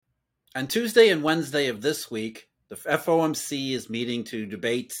On Tuesday and Wednesday of this week, the FOMC is meeting to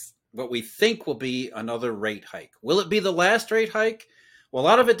debate what we think will be another rate hike. Will it be the last rate hike? Well, a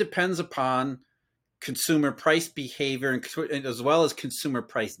lot of it depends upon consumer price behavior and as well as consumer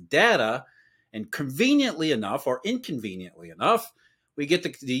price data. And conveniently enough, or inconveniently enough, we get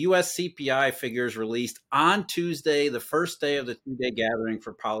the US CPI figures released on Tuesday, the first day of the 2-day gathering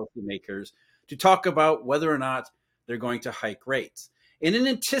for policymakers to talk about whether or not they're going to hike rates. And in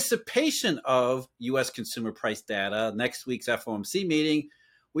anticipation of US consumer price data, next week's FOMC meeting,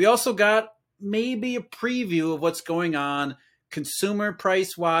 we also got maybe a preview of what's going on consumer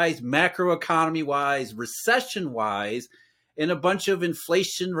price wise, macroeconomy wise, recession wise, and a bunch of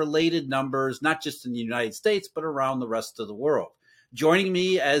inflation related numbers, not just in the United States, but around the rest of the world. Joining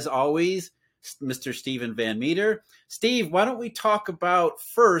me, as always, Mr. Stephen Van Meter. Steve, why don't we talk about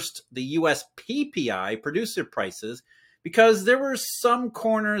first the US PPI, producer prices, because there were some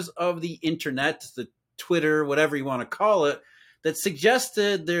corners of the internet, the Twitter, whatever you want to call it, that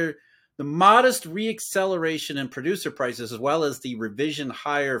suggested the modest reacceleration in producer prices, as well as the revision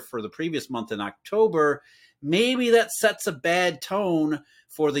higher for the previous month in October, maybe that sets a bad tone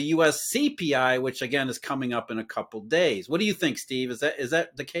for the US CPI, which again is coming up in a couple days. What do you think, Steve? Is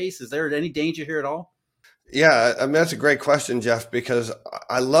that the case? Is there any danger here at all? Yeah, I mean, that's a great question, Jeff, because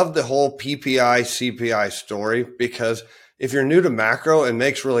I love the whole PPI CPI story, because if you're new to macro, it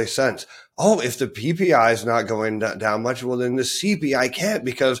makes really sense. Oh, if the PPI is not going down much, well, then the CPI can't,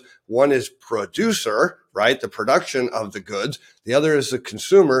 because one is producer, right? The production of the goods. The other is the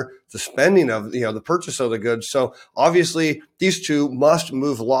consumer, the spending of, the purchase of the goods. So obviously these two must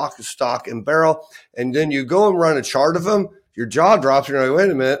move lock, stock, and barrel. And then you go and run a chart of them, your jaw drops, and you're like,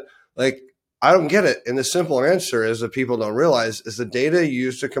 wait a minute, like, I don't get it. And the simple answer is that people don't realize is the data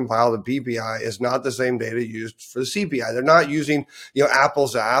used to compile the PPI is not the same data used for the CPI. They're not using,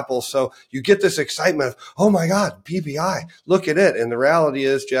 apples to apples. So you get this excitement of, oh my God, PPI, look at it. And the reality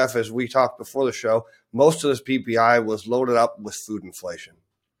is, Jeff, as we talked before the show, most of this PPI was loaded up with food inflation.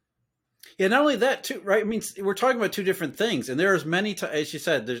 Yeah, not only that, too, right? I mean, we're talking about two different things. And there's many, as you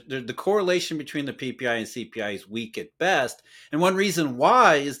said, the correlation between the PPI and CPI is weak at best. And one reason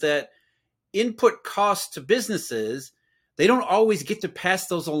why is that input costs to businesses, they don't always get to pass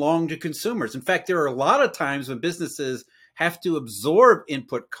those along to consumers. In fact, there are a lot of times when businesses have to absorb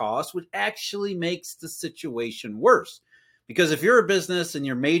input costs, which actually makes the situation worse. Because if you're a business and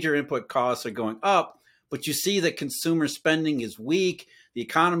your major input costs are going up, but you see that consumer spending is weak, the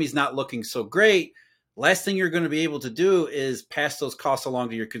economy is not looking so great, last thing you're going to be able to do is pass those costs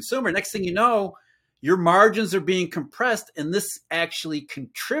along to your consumer. Next thing you know, your margins are being compressed, and this actually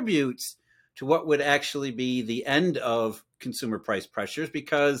contributes to what would actually be the end of consumer price pressures,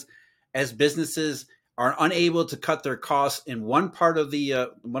 because as businesses are unable to cut their costs in one part of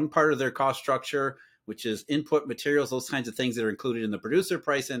their cost structure, which is input materials, those kinds of things that are included in the producer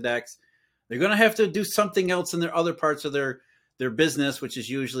price index, they're going to have to do something else in their other parts of their business, which is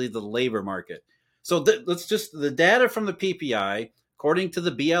usually the labor market. So the data from the PPI, according to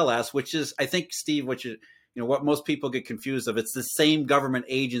the BLS, which is, I think, Steve, what most people get confused of, it's the same government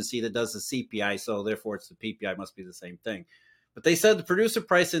agency that does the CPI, so therefore it's the PPI, must be the same thing. But they said the producer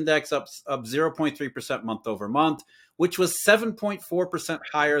price index up 0.3% month over month, which was 7.4%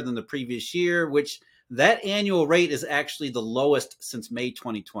 higher than the previous year, which that annual rate is actually the lowest since May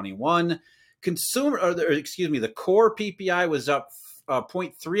 2021. The core PPI was up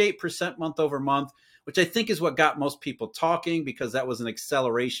 0.38% month over month, which I think is what got most people talking, because that was an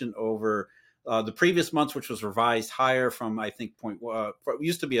acceleration over the previous months, which was revised higher from, I think,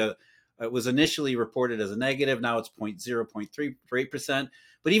 it was initially reported as a negative. Now it's 0.38%.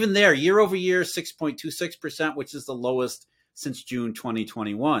 But even there, year over year, 6.26%, which is the lowest since June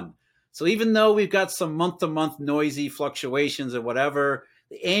 2021. So even though we've got some month to month noisy fluctuations or whatever,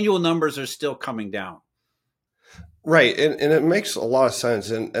 the annual numbers are still coming down. Right. And it makes a lot of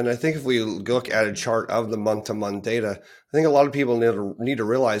sense. And I think if we look at a chart of the month-to-month data, I think a lot of people need to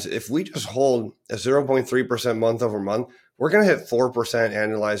realize if we just hold a 0.3% month over month, we're going to hit 4%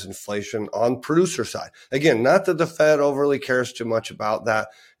 annualized inflation on producer side. Again, not that the Fed overly cares too much about that,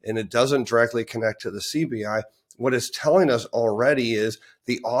 and it doesn't directly connect to the CPI. What it's telling us already is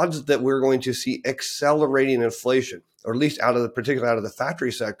the odds that we're going to see accelerating inflation, or at least particularly out of the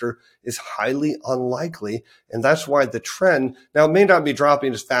factory sector, is highly unlikely. And that's why the trend now may not be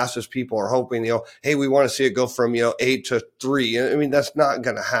dropping as fast as people are hoping, hey, we want to see it go from, 8 to 3. I mean, that's not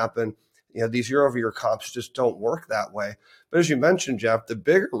going to happen. these year-over-year comps just don't work that way. But as you mentioned, Jeff, the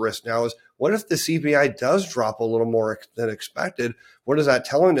bigger risk now is, what if the CPI does drop a little more than expected? What is that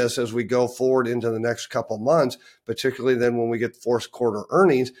telling us as we go forward into the next couple months, particularly then when we get fourth quarter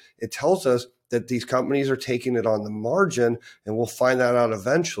earnings? It tells us that these companies are taking it on the margin, and we'll find that out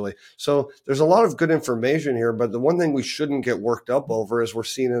eventually. So there's a lot of good information here, but the one thing we shouldn't get worked up over is we're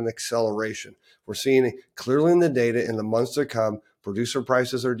seeing an acceleration. We're seeing it clearly in the data in the months to come. Producer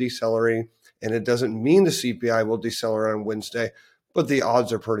prices are decelerating, and it doesn't mean the CPI will decelerate on Wednesday, but the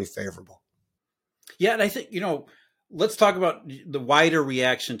odds are pretty favorable. Yeah, and I think, let's talk about the wider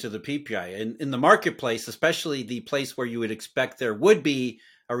reaction to the PPI. In the marketplace, especially the place where you would expect there would be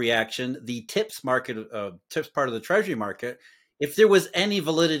a reaction, the tips market, tips part of the Treasury market, if there was any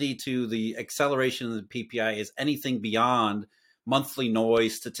validity to the acceleration of the PPI is anything beyond monthly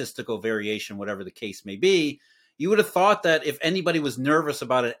noise, statistical variation, whatever the case may be, you would have thought that if anybody was nervous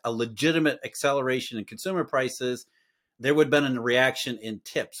about a legitimate acceleration in consumer prices, there would have been a reaction in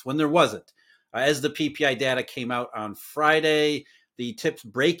tips when there wasn't. As the PPI data came out on Friday, the tips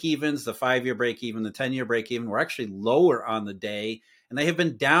break-evens, the 5-year break-even, the 10-year break-even were actually lower on the day, and they have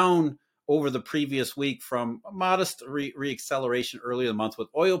been down over the previous week from a modest re-acceleration earlier in the month with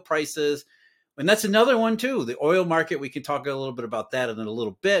oil prices. And that's another one too. The oil market, we can talk a little bit about that in a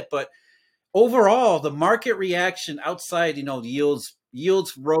little bit, but overall, the market reaction outside, yields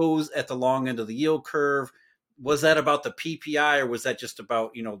rose at the long end of the yield curve. Was that about the PPI, or was that just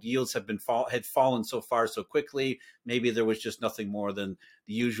about, yields had fallen so far so quickly? Maybe there was just nothing more than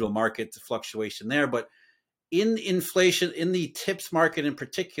the usual market fluctuation there. But in inflation, in the tips market in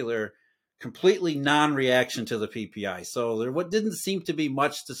particular, completely non-reaction to the PPI. So there didn't seem to be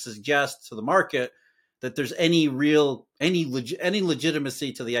much to suggest to the market that there's any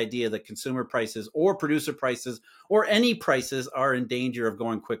legitimacy to the idea that consumer prices or producer prices or any prices are in danger of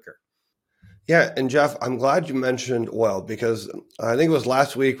going quicker. Yeah, and Jeff, I'm glad you mentioned oil, because I think it was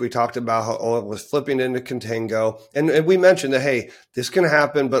last week we talked about how oil was flipping into contango, and we mentioned that, hey, this can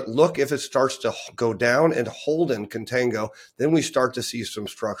happen, but look, if it starts to go down and hold in contango, then we start to see some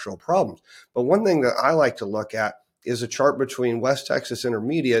structural problems. But one thing that I like to look at is a chart between West Texas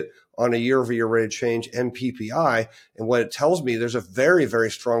Intermediate on a year-over-year rate of change and PPI. And what it tells me, there's a very,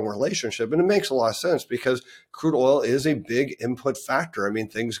 very strong relationship. And it makes a lot of sense because crude oil is a big input factor. I mean,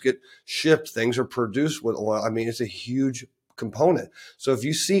 things get shipped, things are produced with oil. I mean, it's a huge component. So if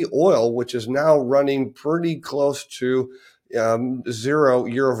you see oil, which is now running pretty close to zero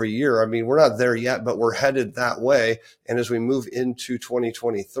year over year. I mean, we're not there yet, but we're headed that way. And as we move into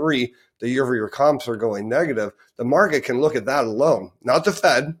 2023, the year over year comps are going negative. The market can look at that alone, not the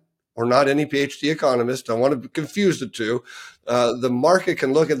Fed or not any PhD economist. Don't want to confuse the two. The market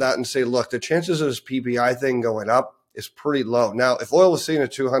can look at that and say, look, the chances of this PPI thing going up is pretty low. Now, if oil was sitting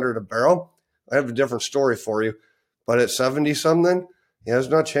at 200 a barrel, I have a different story for you. But at 70 something, there's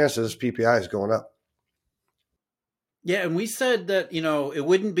no chance that this PPI is going up. Yeah, and we said that, it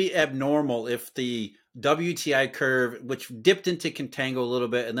wouldn't be abnormal if the WTI curve, which dipped into contango a little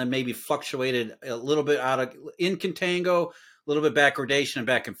bit and then maybe fluctuated a little bit in contango, a little bit backwardation and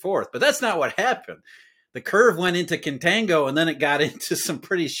back and forth. But that's not what happened. The curve went into contango and then it got into some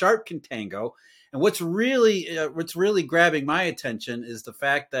pretty sharp contango. And what's really grabbing my attention is the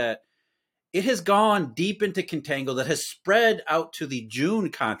fact that it has gone deep into contango that has spread out to the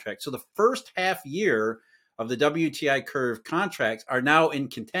June contract. So the first half year of the WTI curve contracts are now in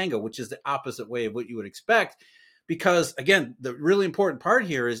contango, which is the opposite way of what you would expect. Because again, the really important part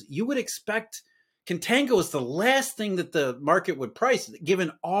here is you would expect contango is the last thing that the market would price,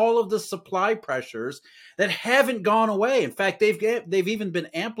 given all of the supply pressures that haven't gone away. In fact, they've even been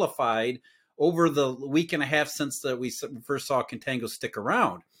amplified over the week and a half since we first saw contango stick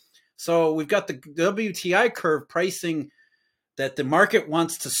around. So we've got the WTI curve pricing that the market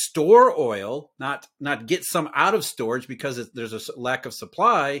wants to store oil, not get some out of storage because there's a lack of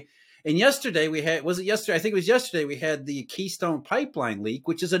supply. And yesterday we had the Keystone pipeline leak,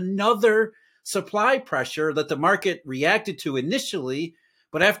 which is another supply pressure that the market reacted to initially.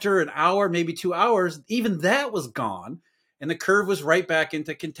 But after an hour, maybe 2 hours, even that was gone. And the curve was right back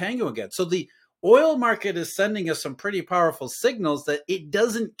into contango again. So the oil market is sending us some pretty powerful signals that it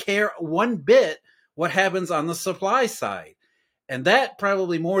doesn't care one bit what happens on the supply side. And that,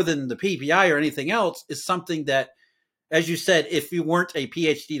 probably more than the PPI or anything else, is something that, as you said, if you weren't a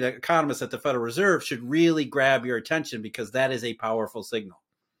PhD economist at the Federal Reserve, should really grab your attention because that is a powerful signal.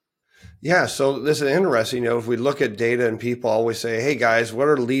 Yeah, so this is interesting. If we look at data and people always say, hey guys, what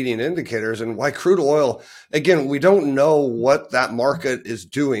are leading indicators and why crude oil? Again, we don't know what that market is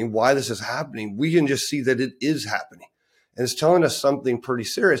doing, why this is happening. We can just see that it is happening. and it's telling us something pretty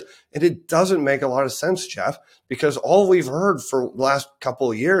serious. And it doesn't make a lot of sense, Jeff, because all we've heard for the last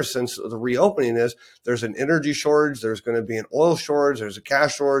couple of years since the reopening is there's an energy shortage, there's going to be an oil shortage, there's a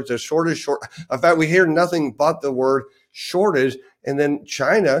cash shortage, there's shortage. In fact, we hear nothing but the word shortage. And then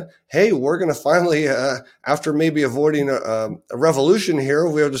China, hey, we're going to finally, after maybe avoiding a revolution here,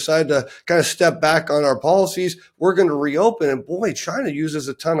 we'll decide to kind of step back on our policies. We're going to reopen. And boy, China uses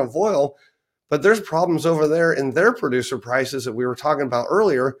a ton of oil, but there's problems over there in their producer prices that we were talking about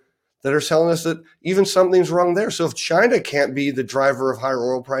earlier that are telling us that even something's wrong there. So if China can't be the driver of higher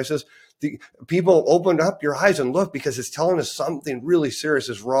oil prices, the people opened up your eyes and look, because it's telling us something really serious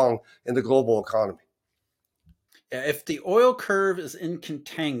is wrong in the global economy. If the oil curve is in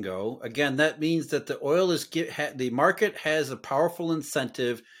contango, again, that means that the market has a powerful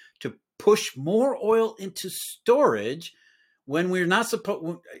incentive to push more oil into storage when we're not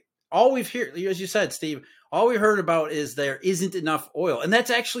supposed. All we've heard, as you said, Steve, all we heard about is there isn't enough oil, and that's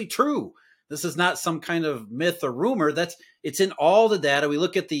actually true. This is not some kind of myth or rumor. It's in all the data. We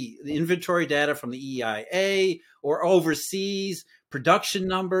look at the inventory data from the EIA or overseas. Production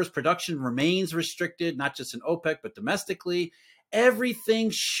numbers, production remains restricted, not just in OPEC, but domestically. Everything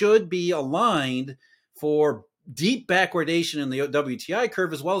should be aligned for deep backwardation in the WTI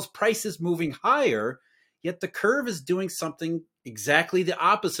curve, as well as prices moving higher. Yet the curve is doing something exactly the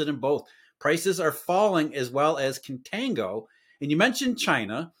opposite in both. Prices are falling as well as contango. And you mentioned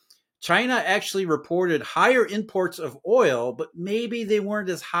China. China actually reported higher imports of oil, but maybe they weren't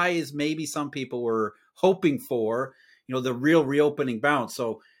as high as maybe some people were hoping for. The real reopening bounce.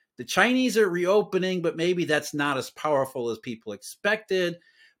 So the Chinese are reopening, but maybe that's not as powerful as people expected.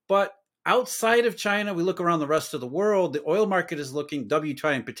 But outside of China, we look around the rest of the world, the oil market is looking,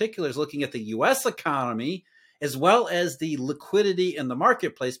 WTI in particular, is looking at the US economy, as well as the liquidity in the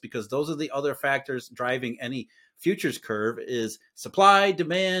marketplace, because those are the other factors driving any futures curve is supply,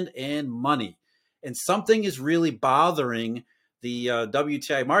 demand, and money. And something is really bothering the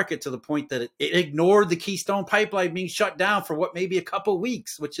WTI market to the point that it ignored the Keystone Pipeline being shut down for what maybe a couple of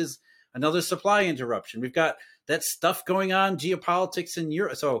weeks, which is another supply interruption. We've got that stuff going on, geopolitics in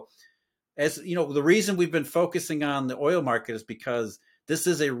Europe. So, as you know, the reason we've been focusing on the oil market is because this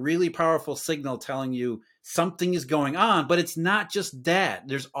is a really powerful signal telling you something is going on, but it's not just that.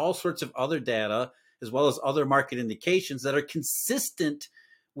 There's all sorts of other data as well as other market indications that are consistent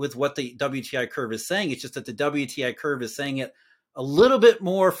with what the WTI curve is saying. It's just that the WTI curve is saying it a little bit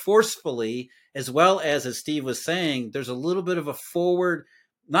more forcefully, as well as Steve was saying, there's a little bit of a forward,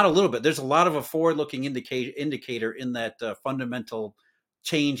 not a little bit, there's a lot of a forward-looking indicator in that fundamental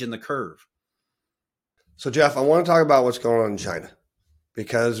change in the curve. So, Jeff, I want to talk about what's going on in China,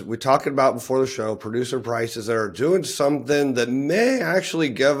 because we talked about before the show producer prices that are doing something that may actually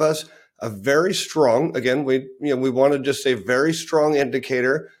give us a very strong, again, we want to just say very strong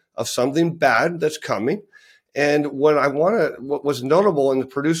indicator of something bad that's coming. And what was notable in the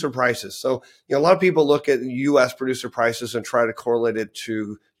producer prices. So, a lot of people look at U.S. producer prices and try to correlate it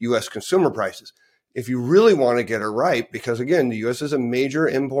to U.S. consumer prices. If you really want to get it right, because again, the U.S. is a major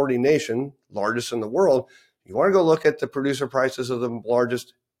importing nation, largest in the world, you want to go look at the producer prices of the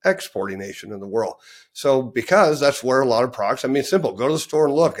largest exporting nation in the world. So, because that's where a lot of products, it's simple. Go to the store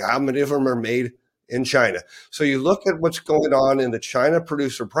and look how many of them are made in China. So you look at what's going on in the China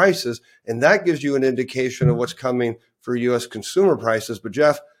producer prices, and that gives you an indication of what's coming for U.S. consumer prices. But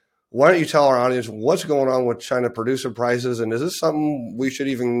Jeff, why don't you tell our audience what's going on with China producer prices, and is this something we should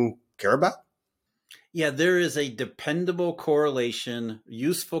even care about? Yeah, there is a dependable correlation,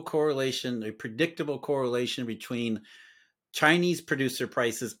 useful correlation, a predictable correlation between Chinese producer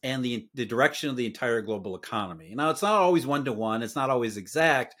prices and the direction of the entire global economy. Now, it's not always one-to-one. It's not always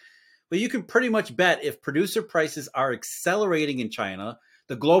exact. But you can pretty much bet if producer prices are accelerating in China,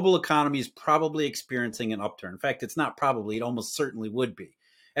 the global economy is probably experiencing an upturn. In fact, it's not probably, it almost certainly would be.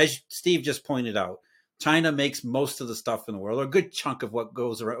 As Steve just pointed out, China makes most of the stuff in the world, or a good chunk of what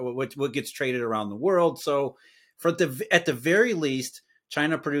goes around, what gets traded around the world. So at the very least,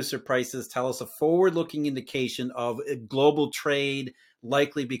 China producer prices tell us a forward-looking indication of global trade,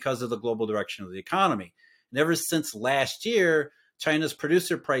 likely because of the global direction of the economy. And ever since last year, China's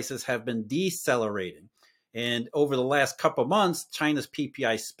producer prices have been decelerating. And over the last couple of months, China's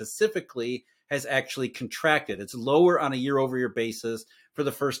PPI specifically has actually contracted. It's lower on a year-over-year basis for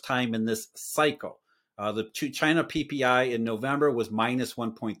the first time in this cycle. The China PPI in November was minus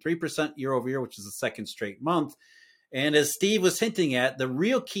 1.3% year-over-year, which is the second straight month. And as Steve was hinting at, the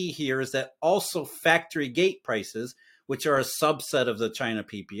real key here is that also factory gate prices, which are a subset of the China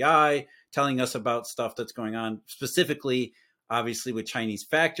PPI, telling us about stuff that's going on specifically, obviously, with Chinese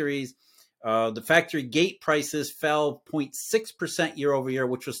factories, The factory gate prices fell 0.6% year over year,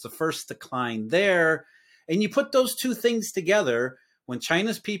 which was the first decline there. And you put those two things together, when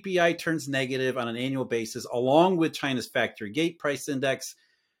China's PPI turns negative on an annual basis, along with China's factory gate price index,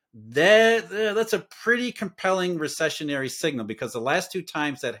 that's a pretty compelling recessionary signal, because the last two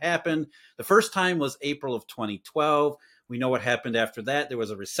times that happened, the first time was April of 2012. We know what happened after that. There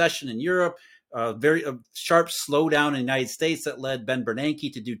was a recession in Europe, a very sharp slowdown in the United States that led Ben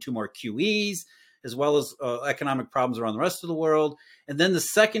Bernanke to do 2 more QEs, as well as economic problems around the rest of the world. And then the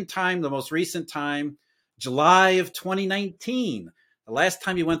second time, the most recent time, July of 2019. The last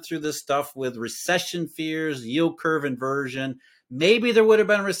time he went through this stuff with recession fears, yield curve inversion. Maybe there would have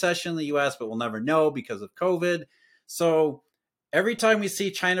been a recession in the US, but we'll never know because of COVID. So every time we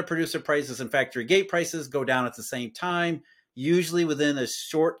see China producer prices and factory gate prices go down at the same time, usually within a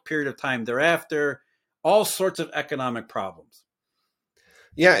short period of time thereafter, all sorts of economic problems.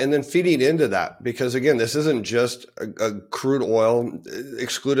 Yeah, and then feeding into that, because again, this isn't just a crude oil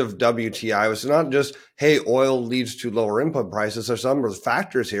excluded WTI. It's not just, hey, oil leads to lower input prices. There's some of the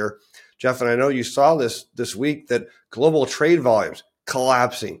factors here, Jeff, and I know you saw this week, that global trade volumes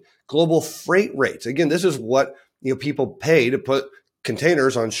collapsing, global freight rates. Again, this is what people pay to put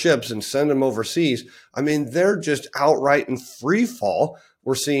containers on ships and send them overseas. I mean, they're just outright in free fall.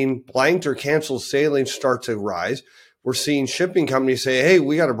 We're seeing blanked or canceled sailings start to rise. We're seeing shipping companies say, hey,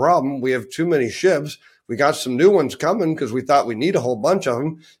 we got a problem. We have too many ships. We got some new ones coming because we thought we need a whole bunch of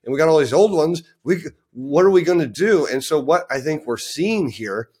them. And we got all these old ones. What are we going to do? And so what I think we're seeing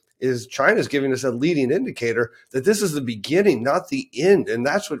here is China's giving us a leading indicator that this is the beginning, not the end. And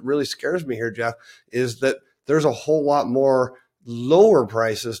that's what really scares me here, Jeff, is that there's a whole lot more lower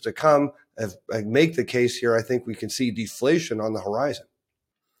prices to come. If I make the case here, I think we can see deflation on the horizon.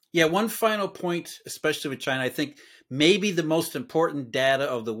 Yeah, one final point, especially with China, I think maybe the most important data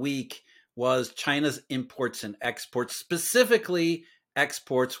of the week was China's imports and exports, specifically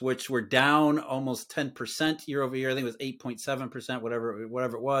exports, which were down almost 10% year over year. I think it was 8.7%, whatever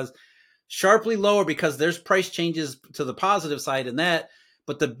it was. Sharply lower because there's price changes to the positive side in that.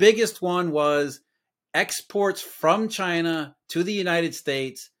 But the biggest one was exports from China to the United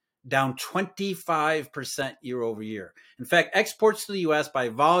States down 25% year over year. In fact, exports to the US by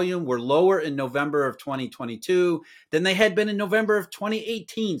volume were lower in November of 2022 than they had been in November of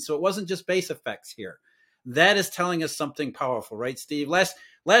 2018. So it wasn't just base effects here. That is telling us something powerful, right, Steve?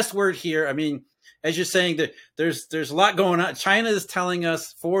 Last word here. I mean, as you're saying, that there's a lot going on. China is telling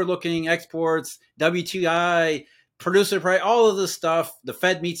us forward-looking exports, WTI, producer price, all of this stuff. The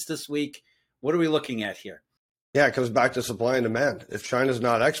Fed meets this week. What are we looking at here? Yeah, it comes back to supply and demand. If China's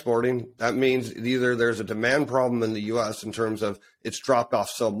not exporting, that means either there's a demand problem in the U.S. in terms of it's dropped off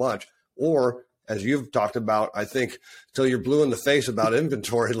so much, or as you've talked about, I think, till you're blue in the face about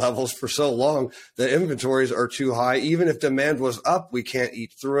inventory levels for so long, the inventories are too high. Even if demand was up, we can't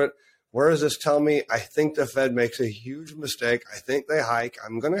eat through it. Where does this tell me? I think the Fed makes a huge mistake. I think they hike.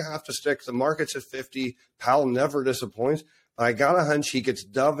 I'm going to have to stick. The market's at 50. Powell never disappoints. I got a hunch he gets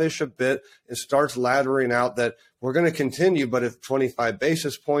dovish a bit and starts laddering out that we're going to continue, but if 25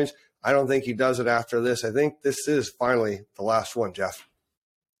 basis points, I don't think he does it after this. I think this is finally the last one, Jeff.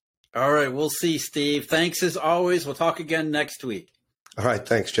 All right, we'll see, Steve. Thanks as always. We'll talk again next week. All right,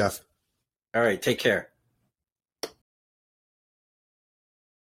 thanks, Jeff. All right, take care.